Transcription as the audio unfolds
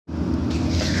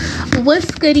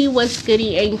What's goody,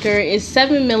 Anchor? It's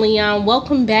 7 million.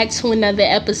 Welcome back to another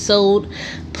episode.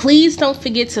 Please don't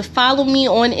forget to follow me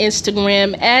on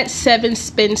Instagram at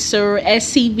 7Spencer,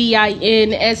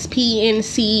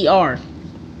 SEVINSPNCER.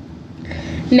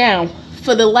 Now,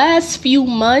 for the last few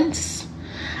months,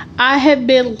 I have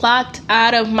been locked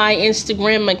out of my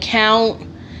Instagram account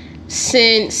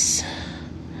since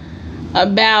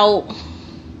about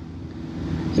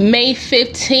May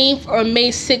 15th or May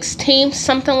 16th,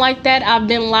 something like that. I've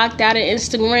been locked out of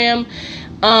Instagram.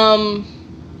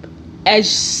 As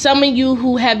some of you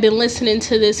who have been listening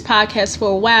to this podcast for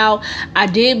a while, I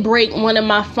did break one of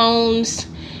my phones,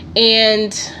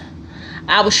 and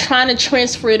I was trying to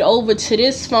transfer it over to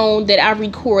this phone that I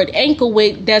record Anchor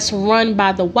with that's run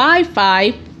by the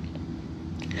Wi-Fi.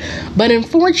 But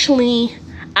unfortunately,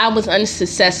 I was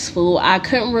unsuccessful. I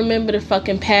couldn't remember the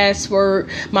fucking password.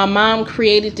 My mom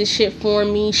created the shit for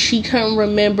me. She couldn't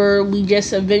remember. We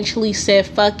just eventually said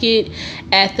fuck it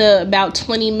after about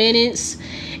 20 minutes.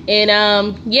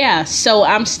 And so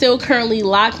I'm still currently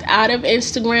locked out of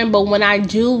Instagram. But when I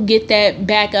do get that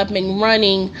back up and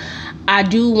running, I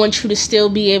do want you to still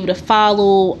be able to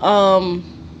follow.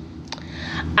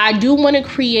 I do want to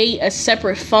create a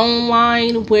separate phone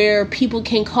line where people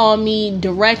can call me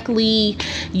directly,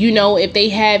 if they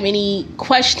have any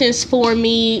questions for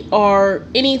me or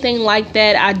anything like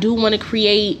that. I do want to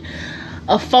create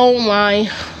a phone line,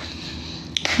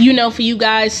 for you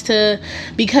guys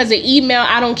because the email,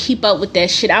 I don't keep up with that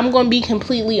shit. I'm going to be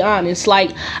completely honest.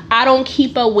 Like, I don't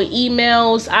keep up with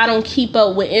emails. I don't keep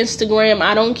up with Instagram.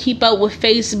 I don't keep up with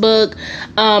Facebook.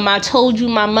 I told you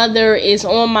my mother is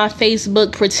on my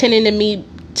Facebook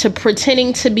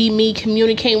pretending to be me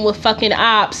communicating with fucking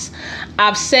ops.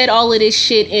 I've said all of this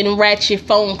shit in ratchet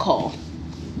phone call.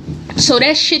 So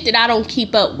that's shit that I don't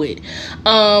keep up with.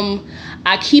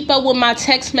 I keep up with my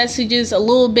text messages a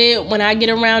little bit when I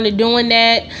get around to doing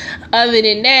that. Other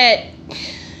than that,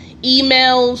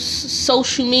 emails,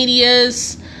 social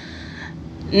medias,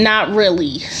 not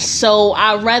really. So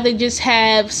I'd rather just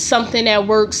have something that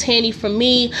works handy for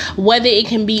me, whether it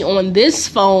can be on this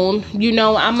phone.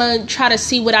 I'm going to try to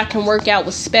see what I can work out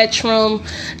with Spectrum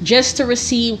just to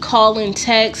receive call and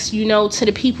text, to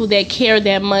the people that care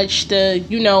that much to,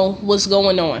 what's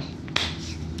going on.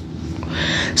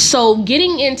 So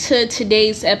getting into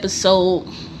today's episode,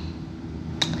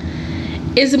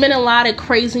 it's been a lot of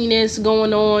craziness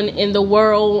going on in the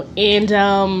world. And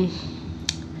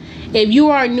if you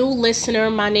are a new listener,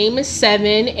 my name is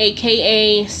Seven,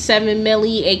 aka 7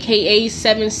 Millie, aka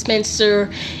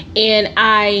 7Spencer. And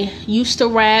I used to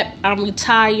rap. I'm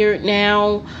retired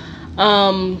now.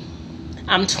 I'm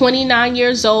 29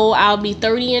 years old. I'll be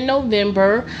 30 in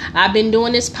November. I've been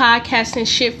doing this podcasting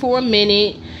shit for a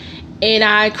minute. And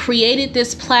I created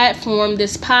this platform,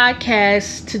 this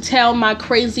podcast, to tell my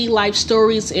crazy life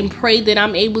stories and pray that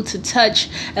I'm able to touch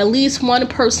at least one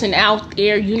person out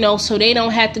there, so they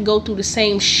don't have to go through the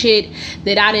same shit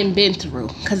that I done been through.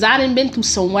 Because I done been through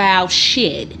some wild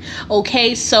shit.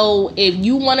 Okay, so if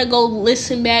you want to go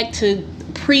listen back to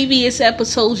previous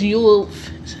episodes, you'll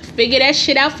figure that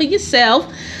shit out for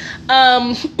yourself.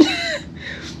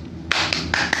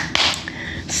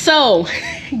 So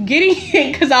getting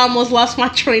in, because I almost lost my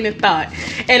train of thought,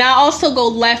 and I also go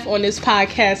left on this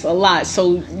podcast a lot,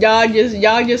 so y'all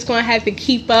just gonna have to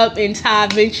keep up until I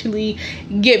eventually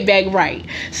get back right.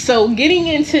 So getting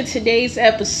into today's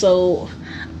episode,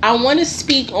 I want to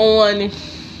speak on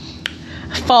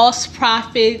false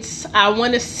prophets. I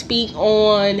want to speak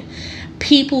on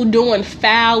people doing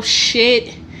foul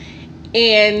shit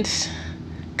and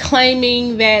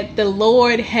claiming that the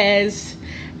Lord has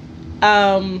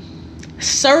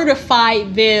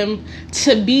certified them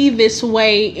to be this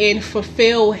way and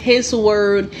fulfill his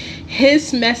word,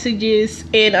 his messages,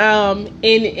 and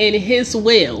in his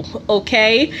will.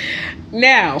 Okay,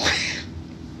 now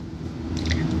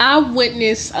I've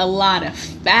witnessed a lot of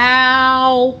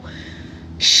foul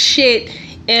shit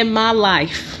in my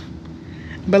life,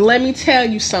 but let me tell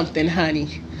you something,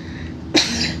 honey.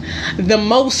 The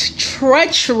most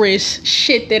treacherous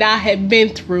shit that I have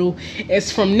been through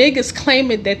is from niggas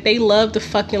claiming that they love the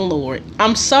fucking Lord.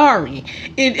 I'm sorry.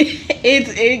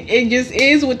 It just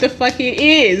is what the fuck it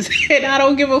is. And I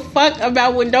don't give a fuck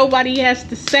about what nobody has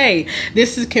to say.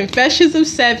 This is Confessions of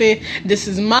Seven. This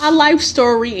is my life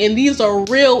story. And these are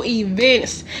real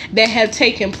events that have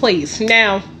taken place.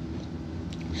 Now,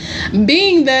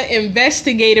 being the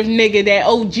investigative nigga that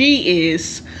OG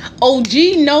is, OG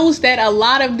knows that a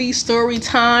lot of these story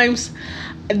times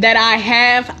that I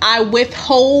have, I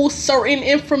withhold certain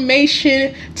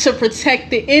information to protect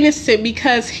the innocent,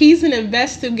 because he's an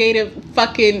investigative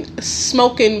fucking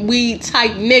smoking weed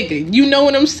type nigga. You know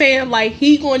what I'm saying? Like,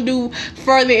 he gonna do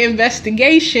further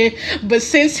investigation, but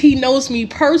since he knows me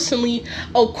personally,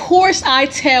 of course I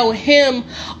tell him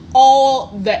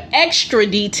all the extra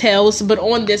details, but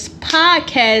on this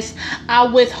podcast I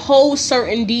withhold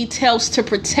certain details to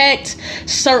protect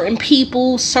certain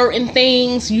people, certain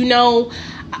things, you know,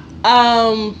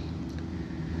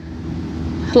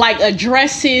 like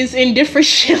addresses and different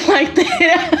shit like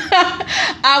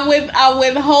that. I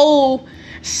withhold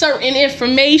certain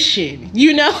information,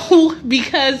 you know,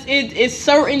 because it's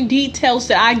certain details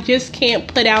that I just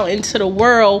can't put out into the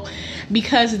world,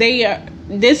 because they are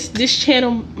this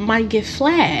channel might get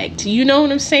flagged. You know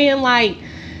what I'm saying? Like,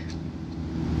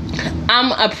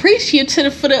 I'm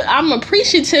appreciative for the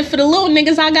little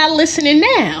niggas I got listening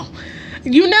now.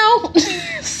 You know?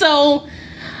 So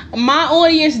my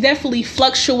audience definitely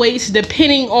fluctuates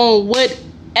depending on what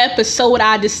episode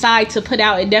I decide to put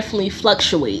out. It definitely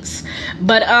fluctuates.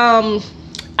 But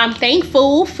I'm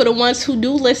thankful for the ones who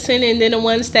do listen, and then the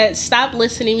ones that stop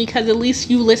listening, because at least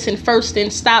you listen first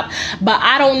and stop. But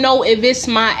I don't know if it's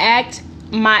my app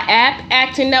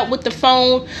acting up with the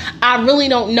phone. I really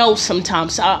don't know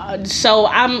sometimes. So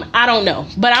I don't know.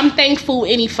 But I'm thankful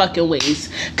any fucking ways.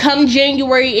 Come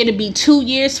January, it'll be 2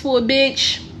 years for a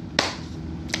bitch.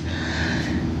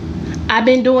 I've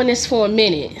been doing this for a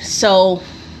minute. So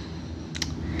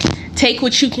take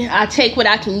what you can. I take what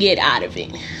I can get out of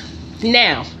it.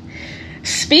 Now,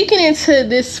 speaking into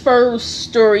this first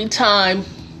story time,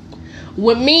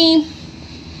 with me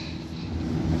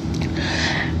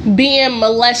being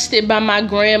molested by my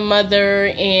grandmother,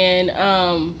 and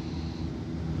I'm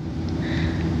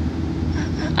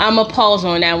gonna pause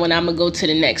on that one. I'm gonna go to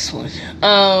the next one.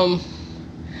 I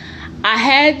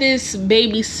had this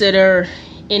babysitter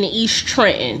in East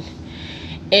Trenton,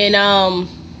 and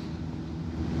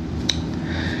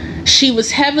she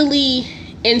was heavily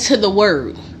into the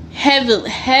word.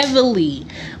 Heavily.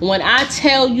 When I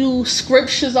tell you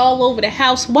scriptures all over the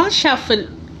house, watch out for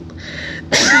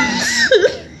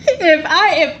if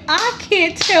I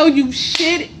can't tell you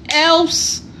shit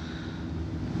else,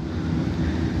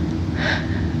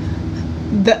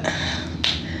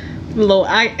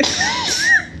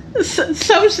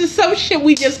 some shit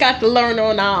we just got to learn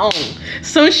on our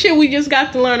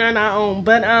own.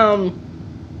 But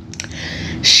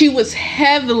she was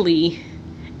heavily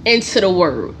into the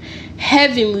word.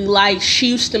 Heavily. Like, she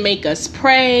used to make us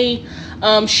pray.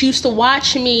 She used to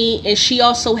watch me, and she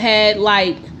also had,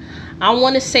 like, I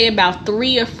want to say about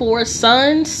 3 or 4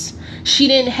 sons. She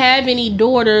didn't have any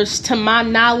daughters to my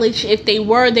knowledge. If they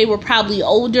were probably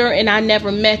older, and I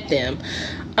never met them.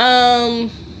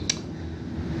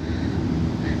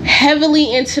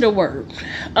 Heavily into the word.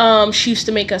 She used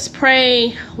to make us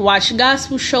pray, watch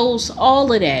gospel shows,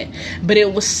 all of that. But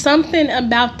it was something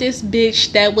about this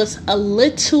bitch that was a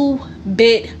little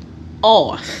bit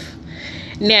off.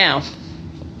 Now,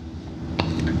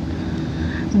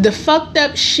 the fucked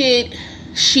up shit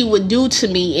she would do to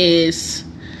me is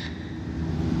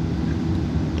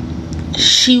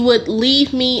she would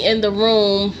leave me in the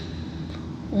room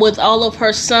with all of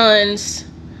her sons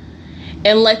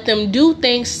and let them do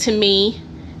things to me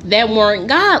that weren't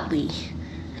godly.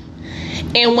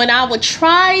 And when I would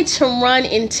try to run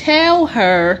and tell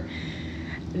her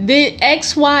the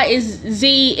X, Y,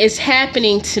 Z is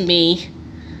happening to me,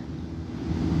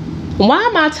 why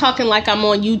am I talking like I'm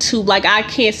on YouTube, like I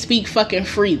can't speak fucking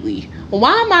freely?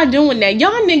 Why am I doing that? Y'all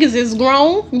niggas is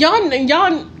grown. Y'all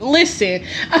listen.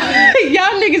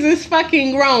 Y'all niggas is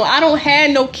fucking grown. I don't have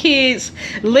no kids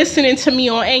listening to me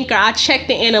on Anchor. I check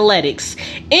the analytics.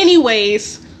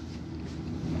 Anyways,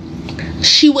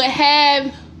 she would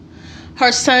have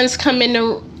her sons come in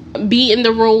to be in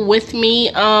the room with me.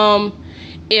 If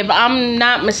I'm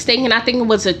not mistaken, I think it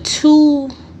was a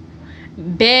 2-bedroom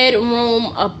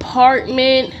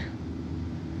apartment.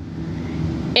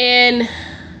 And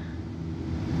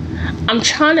I'm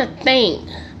trying to think,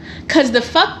 because the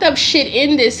fucked up shit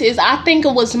in this is, I think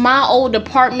it was my old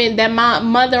apartment that my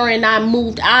mother and I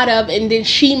moved out of, and then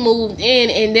she moved in,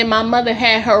 and then my mother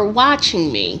had her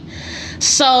watching me.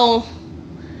 So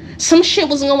some shit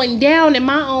was going down in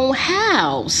my own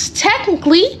house,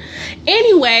 technically.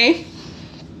 Anyway,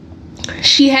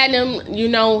 she had them,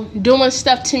 doing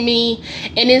stuff to me,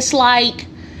 and it's like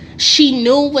she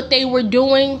knew what they were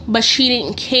doing, but she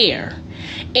didn't care.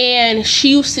 And she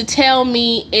used to tell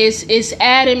me it's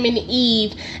Adam and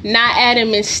Eve, not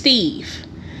Adam and Steve.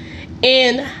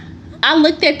 And I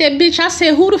looked at that bitch. I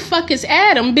said, who the fuck is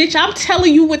Adam? Bitch, I'm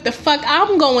telling you what the fuck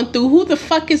I'm going through. Who the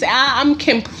fuck is I'm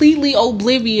completely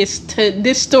oblivious to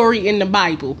this story in the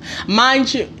Bible.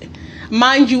 Mind you,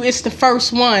 it's the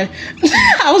first one.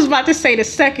 I was about to say the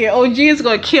second. OG is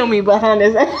going to kill me behind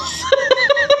his ass.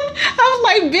 I was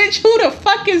like, bitch, who the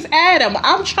fuck is Adam?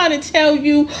 I'm trying to tell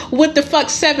you what the fuck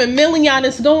 7 million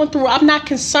is going through. I'm not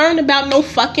concerned about no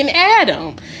fucking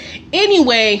Adam.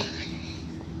 Anyway,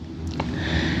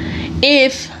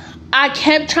 if I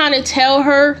kept trying to tell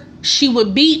her, she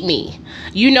would beat me.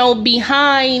 You know,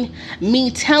 behind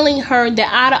me telling her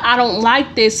that I don't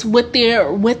like this, what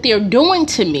they're doing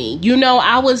to me. You know,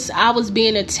 I was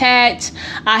being attacked.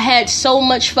 I had so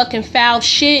much fucking foul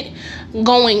shit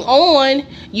going on.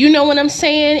 You know what I'm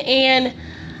saying? And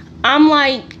I'm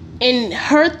like, and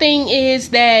her thing is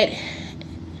that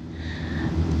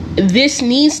this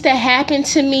needs to happen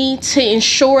to me to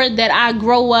ensure that I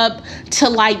grow up to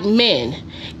like men.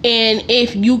 And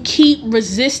if you keep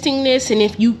resisting this and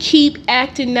if you keep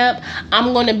acting up,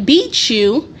 I'm going to beat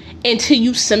you until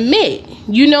you submit.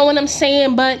 You know what I'm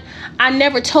saying? But I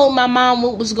never told my mom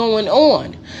what was going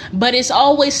on. But it's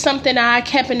always something that I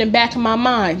kept in the back of my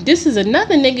mind. This is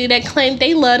another nigga that claimed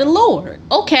they love the Lord.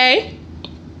 Okay.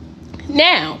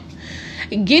 Now,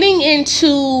 getting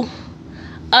into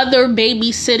other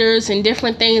babysitters and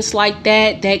different things like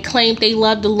that claim they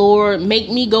love the Lord, make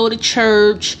me go to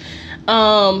church,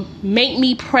 make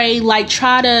me pray, like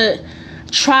try to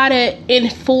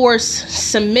enforce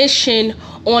submission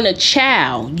on a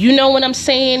child. You know what I'm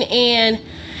saying? And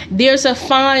there's a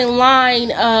fine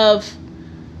line of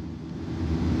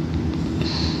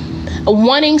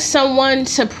wanting someone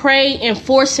to pray and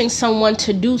forcing someone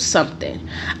to do something.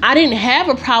 I didn't have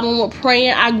a problem with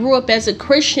praying. I grew up as a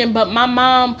Christian, but my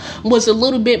mom was a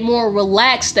little bit more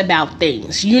relaxed about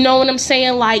things. You know what I'm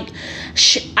saying? Like,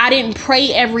 I didn't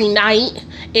pray every night.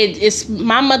 It's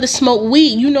my mother smoked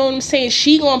weed. You know what I'm saying?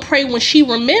 She gonna pray when she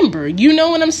remember. You know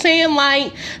what I'm saying?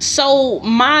 Like, so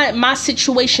my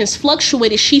situations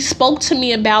fluctuated. She spoke to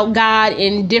me about God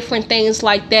and different things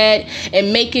like that,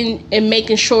 and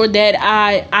making sure that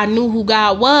I knew who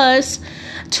God was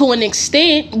to an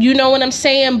extent. You know what I'm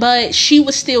saying? But she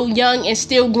was still young and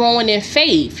still growing in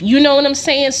faith. You know what I'm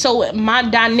saying? So my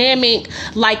dynamic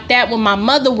like that with my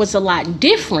mother was a lot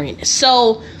different.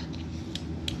 So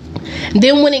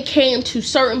then when it came to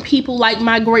certain people like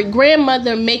my great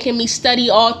grandmother making me study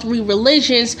all three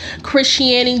religions,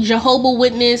 Christianity, Jehovah's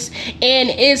Witness, and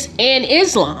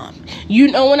Islam.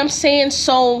 You know what I'm saying?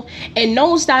 So in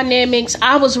those dynamics,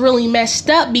 I was really messed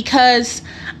up because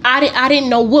I didn't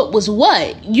know what was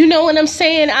what. You know what I'm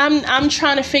saying? I'm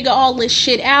trying to figure all this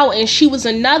shit out, and she was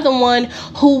another one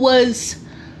who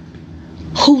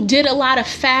did a lot of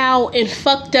foul and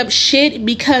fucked up shit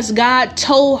because God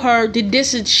told her that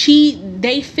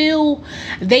they feel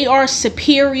they are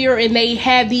superior and they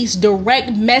have these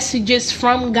direct messages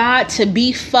from God to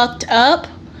be fucked up,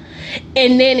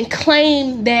 and then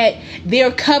claim that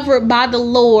they're covered by the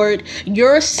Lord.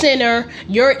 You're a sinner,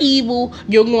 you're evil,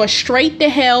 you're going straight to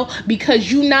hell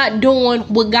because you're not doing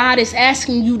what God is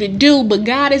asking you to do, but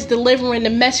God is delivering the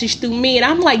message through me. And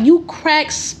I'm like, you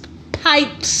crack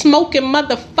pipe smoking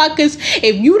motherfuckers,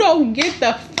 if you don't get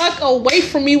the fuck away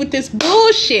from me with this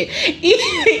bullshit.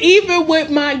 Even with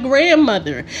my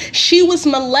grandmother, she was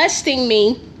molesting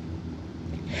me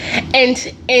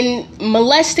and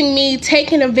molesting me,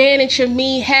 taking advantage of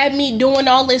me, had me doing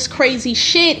all this crazy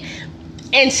shit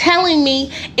and telling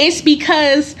me it's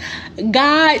because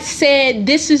God said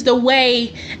this is the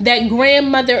way that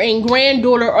grandmother and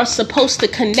granddaughter are supposed to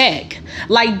connect.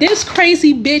 Like, this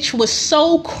crazy bitch was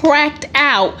so cracked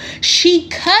out, she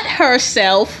cut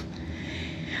herself,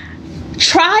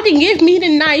 tried to give me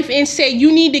the knife and said,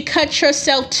 you need to cut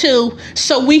yourself too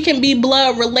so we can be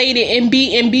blood related and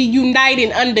be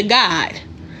united under God.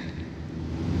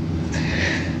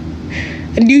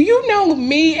 Do you know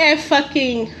me at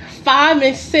fucking 5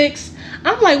 and 6?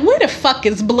 I'm like, where the fuck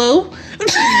is Blue?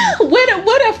 Where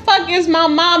the fuck is my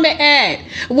mama at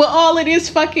with all of this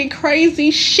fucking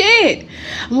crazy shit?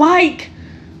 Like,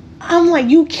 I'm like,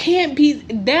 you can't be.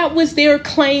 That was their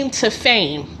claim to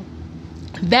fame.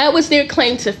 That was their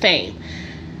claim to fame.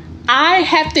 I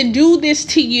have to do this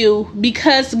to you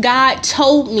because God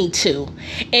told me to.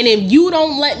 And if you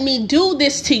don't let me do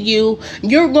this to you,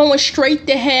 you're going straight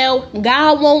to hell.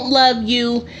 God won't love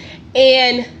you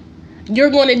and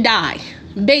you're going to die.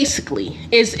 Basically,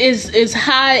 is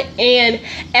high. And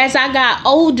as I got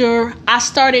older, I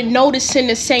started noticing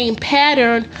the same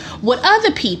pattern with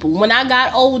other people. When I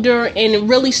got older and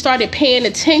really started paying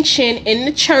attention in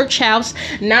the church house,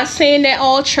 not saying that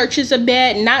all churches are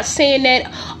bad, not saying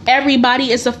that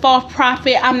everybody is a false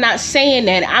prophet. I'm not saying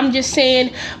that. I'm just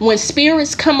saying when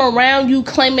spirits come around you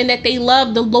claiming that they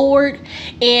love the Lord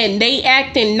and they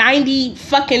acting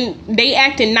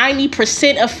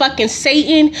 90% of fucking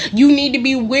Satan, you need to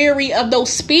be wary of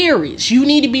those spirits. You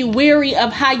need to be wary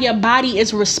of how your body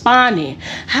is responding.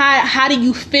 How do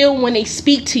you feel when they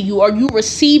speak to you? Are you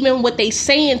receiving what they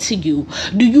saying to you?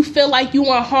 Do you feel like you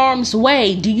in harm's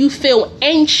way? Do you feel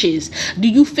anxious? Do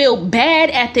you feel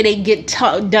bad after they get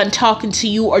done talking to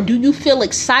you, or do you feel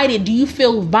excited? Do you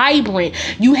feel vibrant?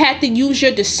 You have to use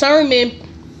your discernment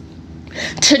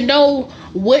to know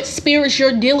what spirits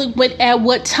you're dealing with at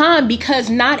what time, because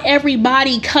not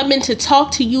everybody coming to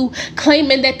talk to you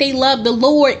claiming that they love the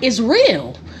Lord is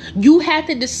real. You have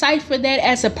to decipher that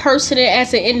as a person and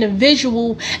as an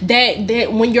individual,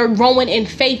 that when you're growing in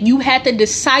faith, you have to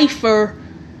decipher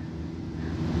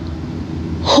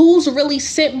who's really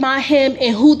sent by him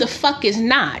and who the fuck is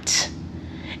not.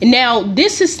 Now,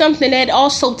 this is something that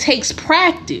also takes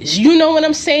practice. You know what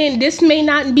I'm saying? This may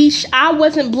not be, I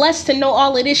wasn't blessed to know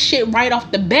all of this shit right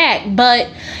off the bat, but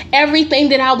everything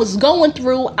that I was going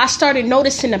through, I started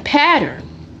noticing a pattern.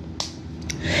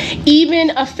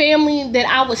 Even a family that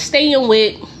I was staying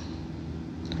with,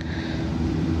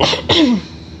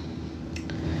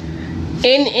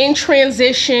 in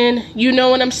transition, you know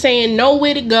what I'm saying?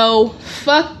 Nowhere to go,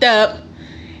 fucked up.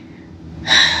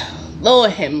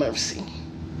 Lord have mercy.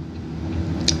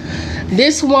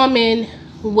 This woman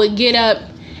would get up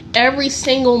every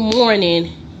single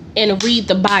morning and read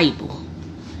the Bible.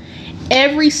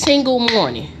 Every single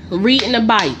morning, reading the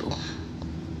Bible.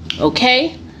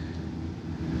 Okay?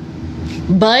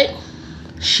 But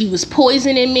she was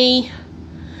poisoning me.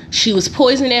 She was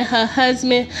poisoning her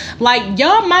husband. Like,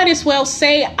 y'all might as well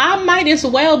say, I might as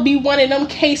well be one of them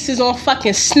cases on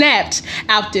fucking Snapped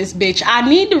out this bitch. I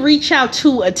need to reach out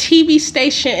to a TV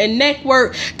station and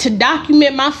network to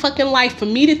document my fucking life, for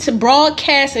me to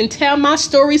broadcast and tell my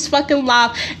stories fucking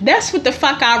live. That's what the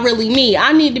fuck I really need.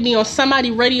 I need to be on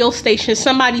somebody radio station,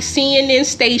 somebody CNN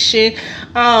station.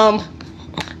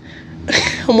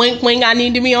 Wink, wink, I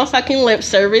need to be on fucking lip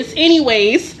service.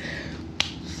 Anyways,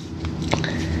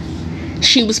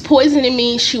 she was poisoning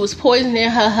me. She was poisoning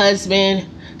her husband.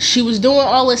 She was doing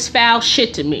all this foul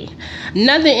shit to me.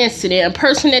 Another incident, a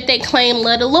person that they claim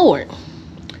loved the Lord.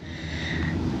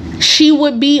 She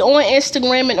would be on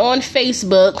Instagram and on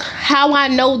Facebook. How I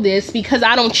know this, because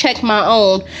I don't check my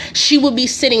own. She would be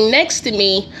sitting next to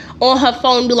me on her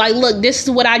phone, be like, look, this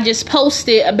is what I just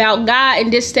posted about God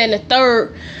and this, that, and the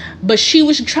third. But she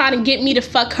was trying to get me to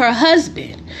fuck her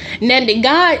husband. Now the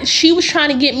guy, she was trying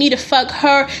to get me to fuck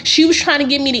her. She was trying to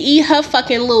get me to eat her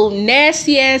fucking little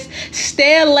nasty ass,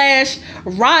 stale ass,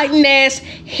 rotten ass,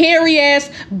 hairy ass,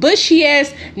 bushy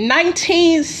ass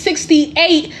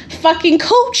 1968 fucking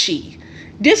coochie.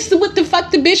 This is what the fuck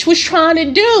the bitch was trying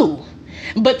to do.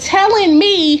 But telling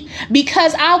me,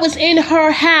 because I was in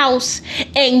her house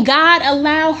and God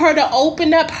allowed her to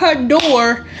open up her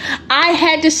door, I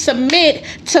had to submit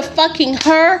to fucking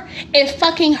her and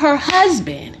fucking her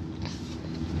husband.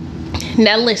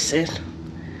 Now listen,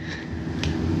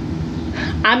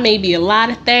 I may be a lot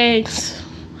of things.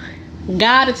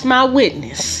 God is my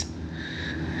witness.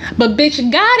 But bitch,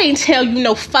 God ain't tell you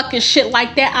no fucking shit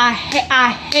like that. I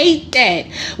hate that.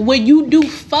 When you do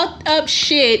fucked up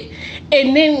shit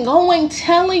and then going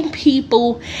telling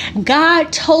people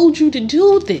God told you to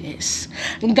do this.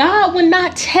 God would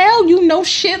not tell you no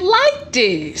shit like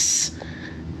this.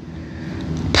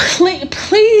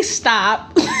 Please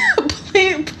stop.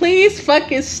 please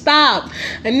fucking stop.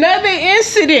 Another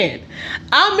incident.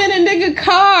 I'm in a nigga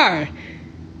car.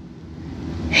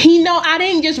 He know I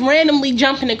didn't just randomly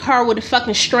jump in the car with a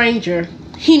fucking stranger.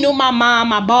 He knew my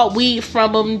mom. I bought weed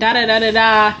from him.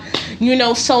 Da-da-da-da-da. You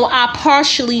know, so I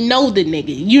partially know the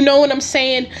nigga. You know what I'm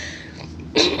saying?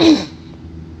 He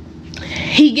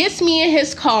gets me in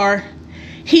his car.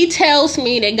 He tells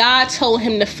me that God told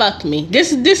him to fuck me.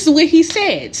 This is what he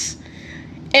says.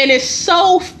 And it's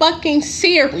so fucking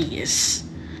serious.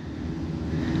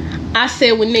 I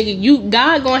said, well, nigga,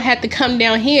 God gonna have to come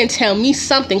down here and tell me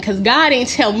something, because God ain't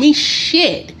tell me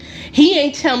shit. He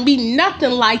ain't tell me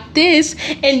nothing like this.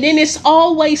 And then it's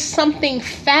always something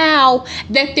foul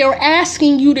that they're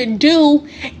asking you to do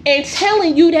and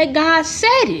telling you that God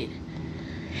said it.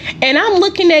 And I'm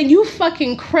looking at you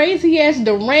fucking crazy ass,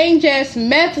 deranged ass,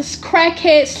 meth,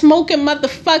 crackhead, smoking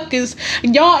motherfuckers.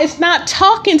 Y'all is not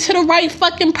talking to the right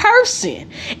fucking person.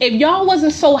 If y'all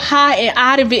wasn't so high and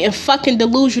out of it and fucking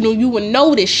delusional, you would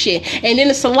know this shit. And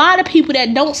then it's a lot of people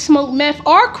that don't smoke meth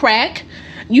or crack,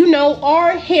 you know,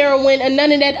 or heroin and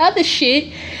none of that other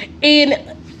shit,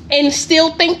 and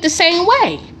still think the same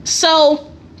way. So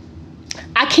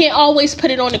I can't always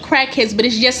put it on the crackheads, but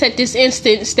it's just at this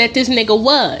instance that this nigga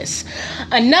was.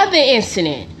 Another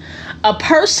incident, a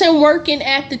person working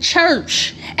at the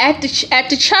church, at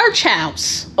the church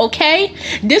house, okay?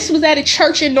 This was at a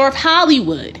church in North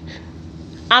Hollywood.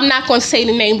 I'm not going to say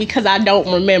the name because I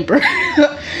don't remember.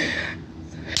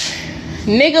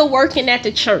 Nigga working at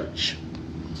the church.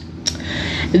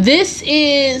 This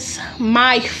is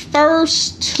my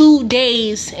first 2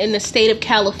 days in the state of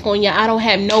California. I don't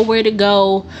have nowhere to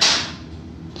go.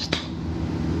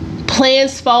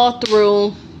 Plans fall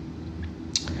through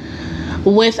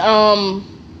with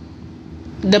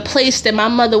the place that my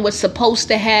mother was supposed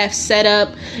to have set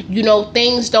up. You know,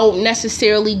 things don't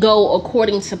necessarily go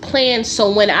according to plan. So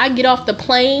when I get off the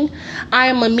plane, I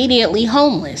am immediately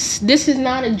homeless. This is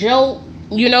not a joke.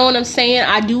 You know what I'm saying?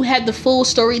 I do have the full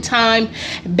story time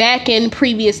back in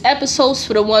previous episodes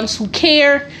for the ones who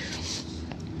care.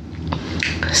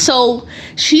 So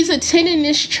she's attending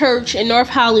this church in North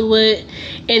Hollywood,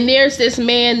 and there's this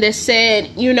man that said,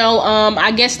 you know,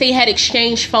 I guess they had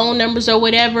exchanged phone numbers or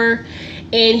whatever.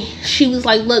 And she was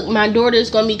like, look, my daughter's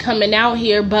going to be coming out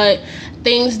here, but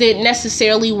things didn't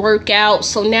necessarily work out.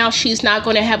 So now she's not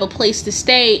going to have a place to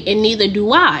stay, and neither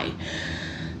do I.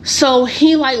 So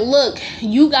he like, look,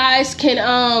 you guys can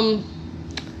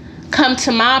come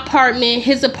to my apartment.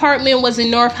 His apartment was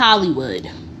in North Hollywood.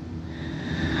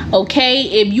 Okay,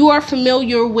 if you are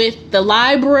familiar with the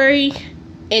library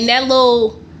and that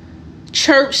little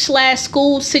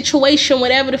church/school situation,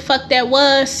 whatever the fuck that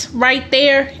was right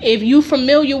there, if you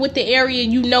familiar with the area,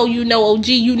 you know OG,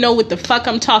 you know what the fuck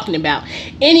I'm talking about.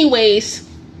 Anyways,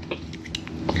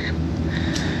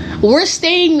 we're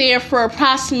staying there for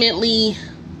approximately,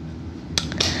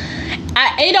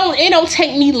 it don't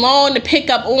take me long to pick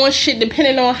up on shit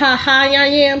depending on how high I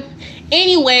am.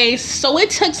 Anyways, so it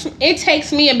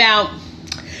takes me about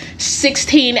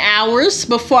 16 hours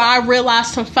before I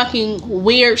realize some fucking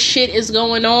weird shit is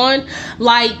going on.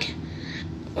 Like,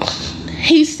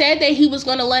 he said that he was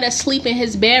going to let us sleep in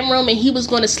his bedroom and he was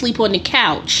going to sleep on the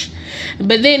couch.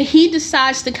 But then he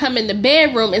decides to come in the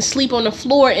bedroom and sleep on the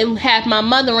floor and have my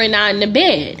mother and I in the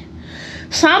bed.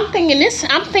 So I'm thinking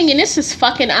this is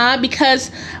fucking odd because,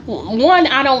 one,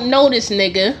 I don't know this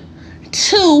nigga.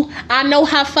 Two, I know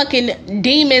how fucking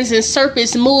demons and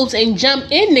serpents moves and jump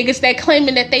in niggas that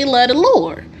claiming that they love the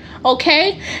Lord.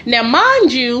 Okay? Now,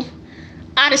 mind you,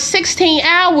 out of 16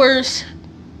 hours,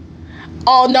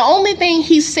 the only thing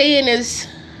he's saying is,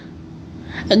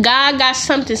 God got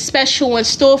something special in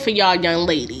store for y'all young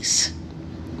ladies.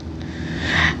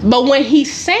 But when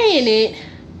he's saying it,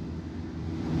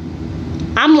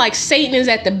 I'm like, Satan is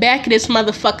at the back of this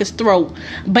motherfucker's throat.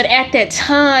 But at that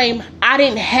time, I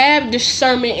didn't have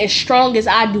discernment as strong as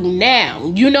I do now.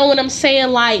 You know what I'm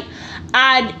saying? Like,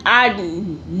 I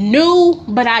knew,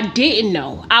 but I didn't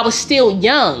know. I was still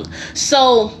young.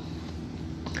 So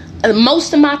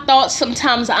most of my thoughts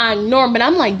sometimes I ignore, but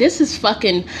I'm like, this is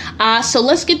fucking so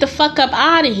let's get the fuck up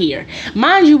out of here.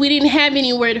 Mind you, we didn't have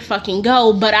anywhere to fucking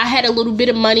go, but I had a little bit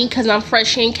of money because I'm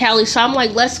fresh in Cali. So I'm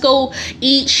like, let's go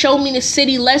eat, show me the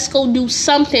city, let's go do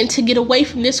something to get away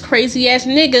from this crazy ass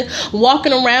nigga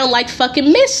walking around like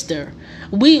fucking Mister.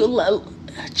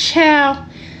 Child,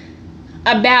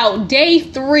 about day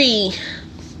 3,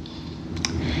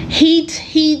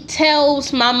 he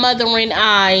tells my mother and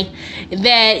I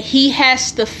that he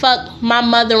has to fuck my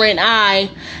mother and I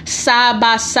side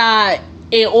by side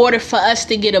in order for us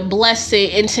to get a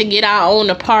blessing and to get our own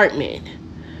apartment.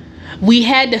 We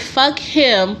had to fuck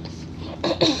him.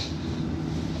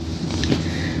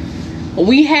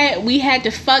 we had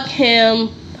to fuck him,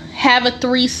 have a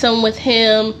threesome with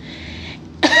him,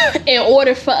 in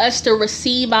order for us to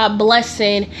receive our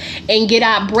blessing and get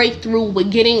our breakthrough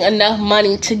with getting enough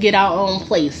money to get our own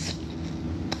place.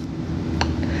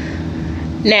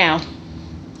 Now,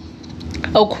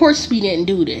 of course we didn't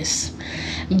do this,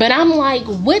 but I'm like,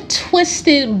 what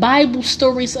twisted Bible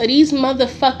stories are these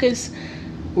motherfuckers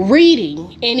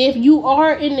reading? And if you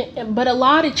are but a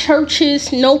lot of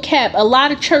churches, no cap, a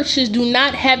lot of churches do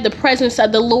not have the presence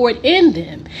of the Lord in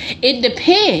them. It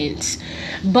depends.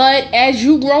 But as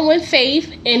you grow in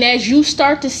faith and as you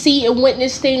start to see and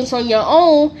witness things on your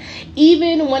own,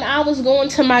 even when I was going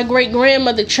to my great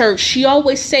grandmother church, she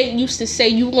always used to say,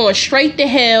 you going straight to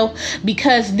hell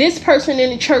because this person in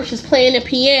the church is playing the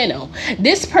piano.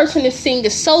 This person is singing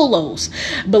solos.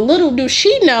 But little do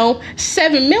she know,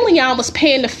 7 million y'all was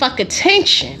paying the fuck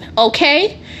attention.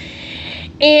 Okay?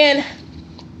 And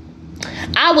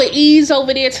I would ease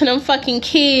over there to them fucking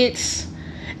kids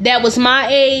that was my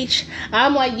age.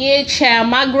 I'm like, yeah, child,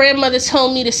 my grandmother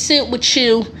told me to sit with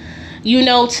you, you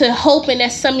know, to hoping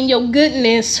that some of your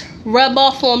goodness rub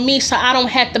off on me so I don't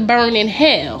have to burn in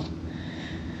hell.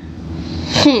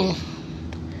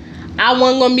 I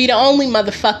wasn't gonna be the only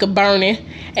motherfucker burning.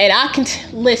 And I can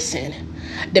listen.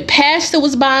 The pastor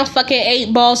was buying fucking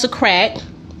 8 balls of crack.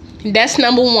 That's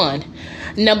number 1.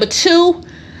 Number 2,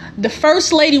 the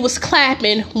first lady was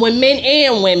clapping when men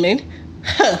and women.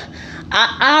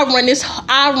 I run this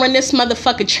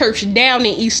motherfucking church down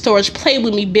in East Orange. Play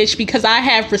with me, bitch, because I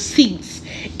have receipts.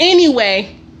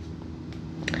 Anyway,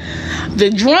 the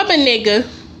drummer nigga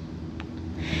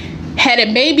had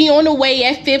a baby on the way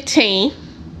at 15.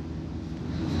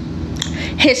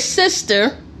 His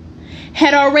sister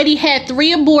had already had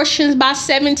 3 abortions by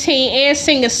 17 and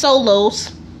singing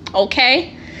solos.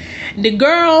 Okay? The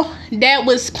girl that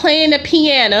was playing the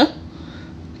piano,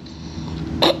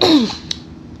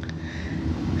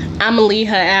 I'ma leave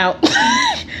her out.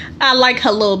 I like her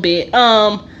a little bit.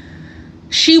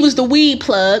 She was the weed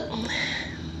plug.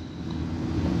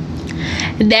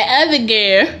 That other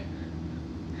girl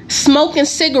smoking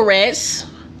cigarettes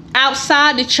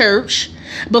outside the church,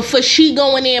 before she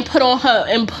going in to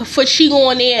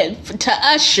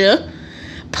usher.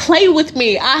 Play with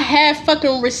me. I have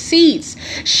fucking receipts.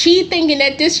 She thinking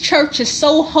that this church is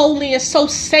so holy and so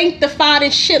sanctified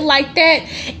and shit like that.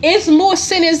 It's more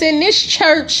sinners in this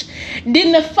church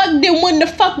than when the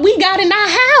fuck we got in our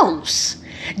house.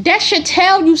 That should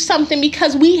tell you something,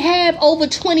 because we have over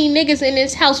 20 niggas in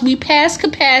this house. We past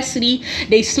capacity.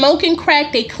 They smoking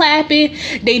crack. They clapping.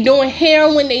 They doing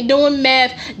heroin. They doing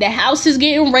meth. The house is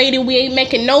getting raided. We ain't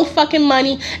making no fucking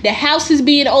money. The house is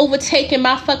being overtaken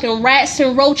by fucking rats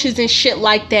and roaches and shit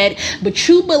like that. But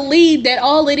you believe that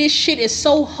all of this shit is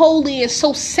so holy and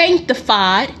so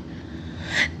sanctified,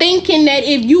 thinking that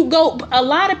if you go, a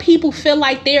lot of people feel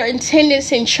like their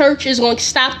attendance in church is going to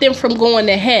stop them from going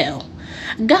to hell.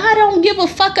 God don't give a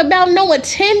fuck about no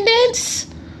attendance.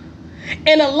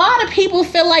 And a lot of people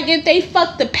feel like if they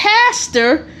fuck the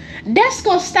pastor, that's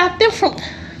gonna stop them from.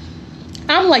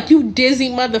 I'm like, you dizzy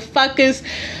motherfuckers.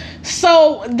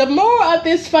 So the moral of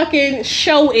this fucking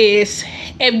show is,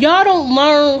 if y'all don't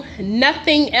learn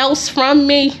nothing else from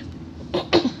me,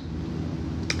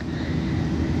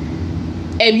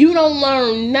 if you don't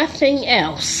learn nothing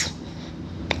else,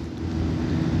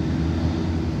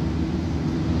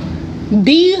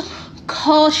 be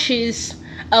cautious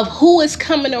of who is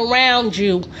coming around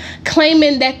you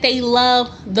claiming that they love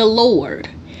the Lord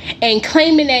and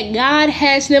claiming that God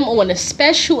has them on a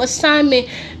special assignment.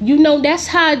 You know, that's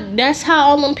how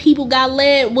all them people got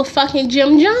led with fucking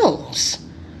Jim Jones.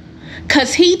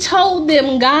 Cause he told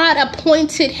them God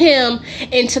appointed him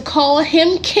and to call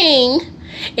him king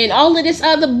and all of this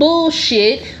other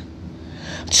bullshit,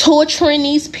 torturing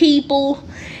these people,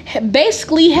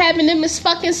 basically having them as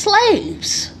fucking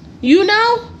slaves. You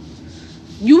know,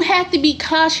 you have to be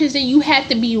cautious and you have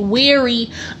to be wary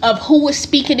of who is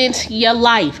speaking into your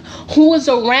life, who is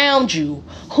around you,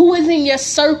 who is in your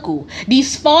circle.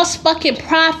 These false fucking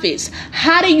prophets,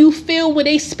 how do you feel when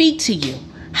they speak to you?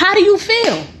 How do you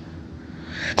feel?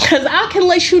 Because I can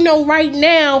let you know right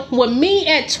now, with me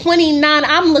at 29,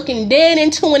 I'm looking dead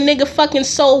into a nigga fucking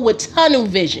soul with tunnel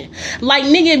vision. Like,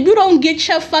 nigga, if you don't get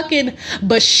your fucking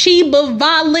Bathsheba,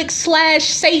 Valik /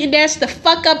 Satan ass the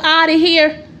fuck up out of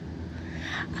here.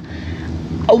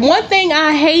 One thing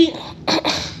I hate,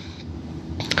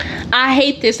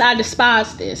 I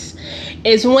despise this,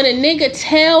 is when a nigga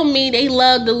tell me they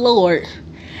love the Lord,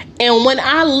 and when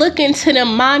I look into the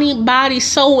mind, body,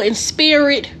 soul, and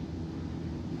spirit,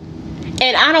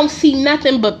 and I don't see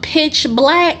nothing but pitch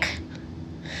black,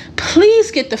 please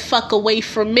get the fuck away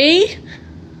from me.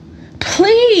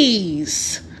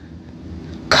 Please.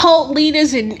 Cult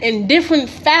leaders and different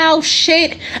foul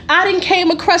shit. I done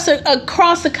came across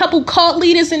a couple cult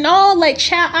leaders and all that,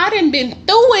 child. I done been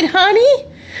through it, honey.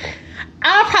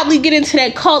 I'll probably get into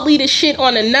that cult leader shit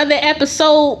on another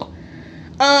episode.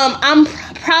 I'm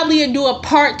probably gonna do a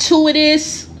part 2 of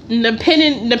this.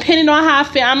 Depending on how I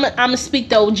feel, I'm gonna speak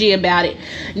to OG about it.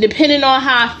 Depending on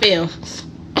how I feel.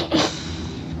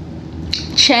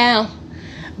 Child,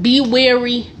 be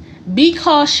wary, be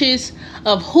cautious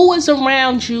of who is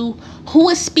around you, who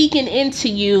is speaking into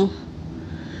you,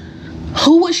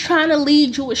 who is trying to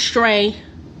lead you astray.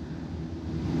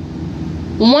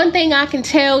 One thing I can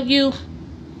tell you,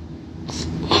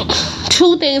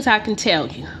 2 things I can tell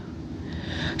you.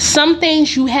 Some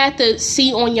things you have to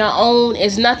see on your own.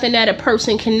 Is nothing that a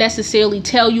person can necessarily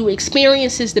tell you.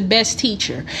 Experience is the best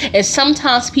teacher. And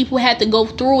sometimes people have to go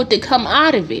through it to come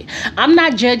out of it. I'm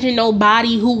not judging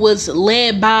nobody who was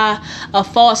led by a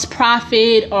false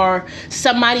prophet or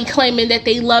somebody claiming that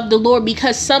they love the Lord,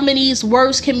 because some of these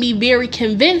words can be very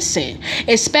convincing,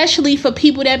 especially for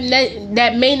people that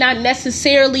may not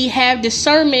necessarily have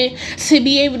discernment to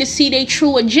be able to see their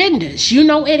true agendas. You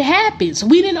know, it happens.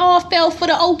 We didn't all fell for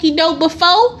the okie doke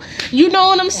before. You know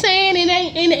what I'm saying?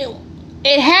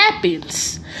 It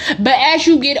happens. But as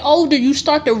you get older, you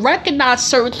start to recognize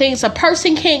certain things. A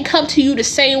person can't come to you the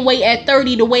same way at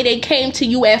 30 the way they came to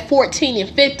you at 14 and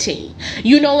 15.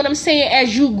 You know what I'm saying?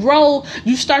 As you grow,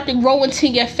 you start to grow into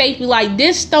your faith. Be like,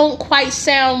 this don't quite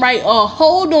sound right. Or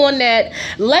hold on that.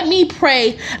 Let me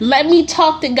pray. Let me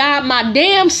talk to God my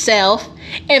damn self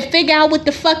and figure out what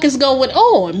the fuck is going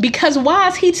on. Because why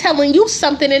is he telling you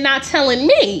something and not telling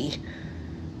me?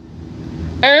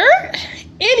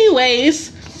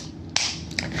 Anyways,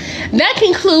 that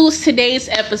concludes today's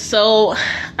episode.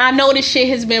 I know this shit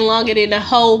has been longer than a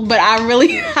hoe, but I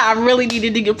really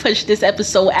needed to push this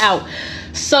episode out.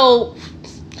 So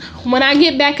when I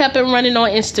get back up and running on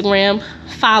Instagram,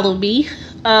 follow me.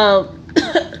 Oh,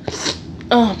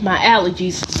 my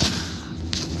allergies.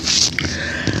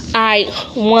 Alright,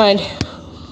 1